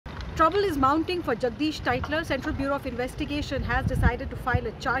Trouble is mounting for Jagdish Tytler. Central Bureau of Investigation has decided to file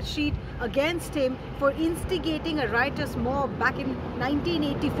a charge sheet against him for instigating a riotous mob back in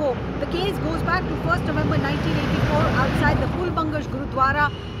 1984. The case goes back to 1st November 1984 outside the Fulbangash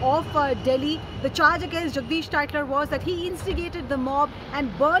Gurudwara of Delhi. The charge against Jagdish Tytler was that he instigated the mob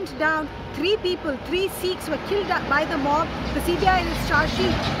and burnt down 3 people. 3 Sikhs were killed by the mob. The CBI in its charge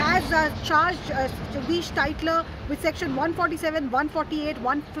sheet has charged Jagdish Tytler with section 147, 148,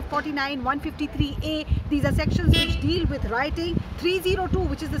 149, 153A. These are sections which deal with rioting. 302,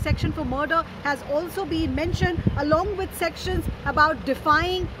 which is the section for murder, has also been mentioned, along with sections about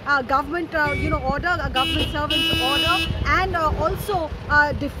defying government order, a government servant's order, and also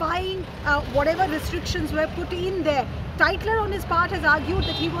defying whatever restrictions were put in there. Tytler on his part has argued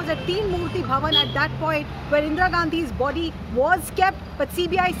that he was at Teen Murti Bhavan at that point where Indira Gandhi's body was kept, but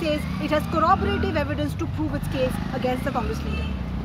CBI says it has corroborative evidence to prove its case against the Congress leader.